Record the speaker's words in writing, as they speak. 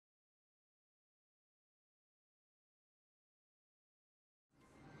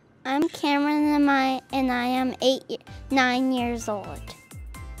I'm Cameron and I am 9 years old.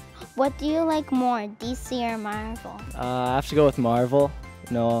 What do you like more, DC or Marvel? I have to go with Marvel.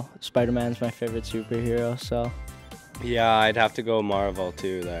 You know, Spider-Man's my favorite superhero, so. Yeah, I'd have to go Marvel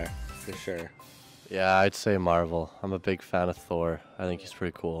too there, for sure. Yeah, I'd say Marvel. I'm a big fan of Thor. I think he's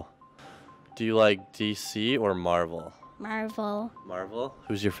pretty cool. Do you like DC or Marvel? Marvel. Marvel?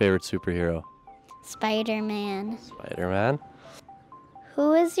 Who's your favorite superhero? Spider-Man. Spider-Man?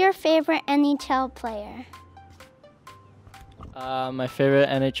 Who is your favorite NHL player? My favorite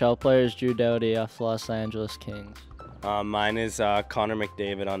NHL player is Drew Doughty off the Los Angeles Kings. Mine is Connor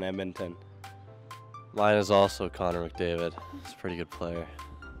McDavid on Edmonton. Mine is also Connor McDavid. He's a pretty good player.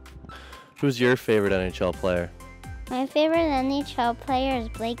 Who's your favorite NHL player? My favorite NHL player is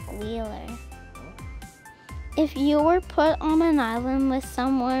Blake Wheeler. If you were put on an island with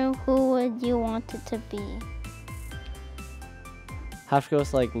someone, who would you want it to be? Have to go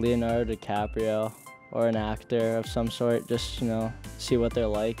with like Leonardo DiCaprio or an actor of some sort, just, you know, see what they're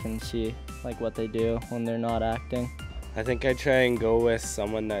like and see like what they do when they're not acting. I think I'd try and go with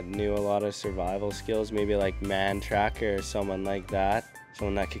someone that knew a lot of survival skills, maybe like Man Tracker or someone like that.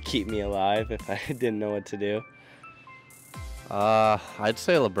 Someone that could keep me alive if I didn't know what to do. I'd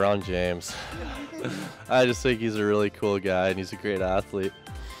say LeBron James. I just think he's a really cool guy and he's a great athlete.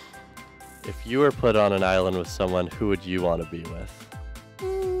 If you were put on an island with someone, who would you want to be with?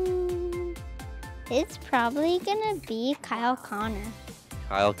 It's probably gonna be Kyle Connor.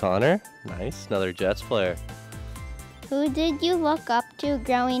 Kyle Connor? Nice, another Jets player. Who did you look up to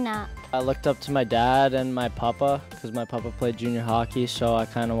growing up? I looked up to my dad and my papa because my papa played junior hockey, so I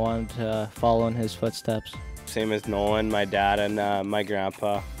kind of wanted to follow in his footsteps. Same as Nolan, my dad and my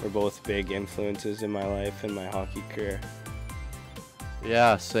grandpa were both big influences in my life and my hockey career.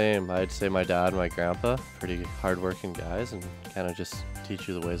 Yeah, same. I'd say my dad and my grandpa, pretty hardworking guys and kind of just teach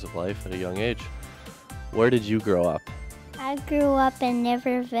you the ways of life at a young age. Where did you grow up? I grew up in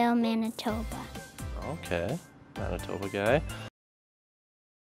Niverville, Manitoba. Okay, Manitoba guy.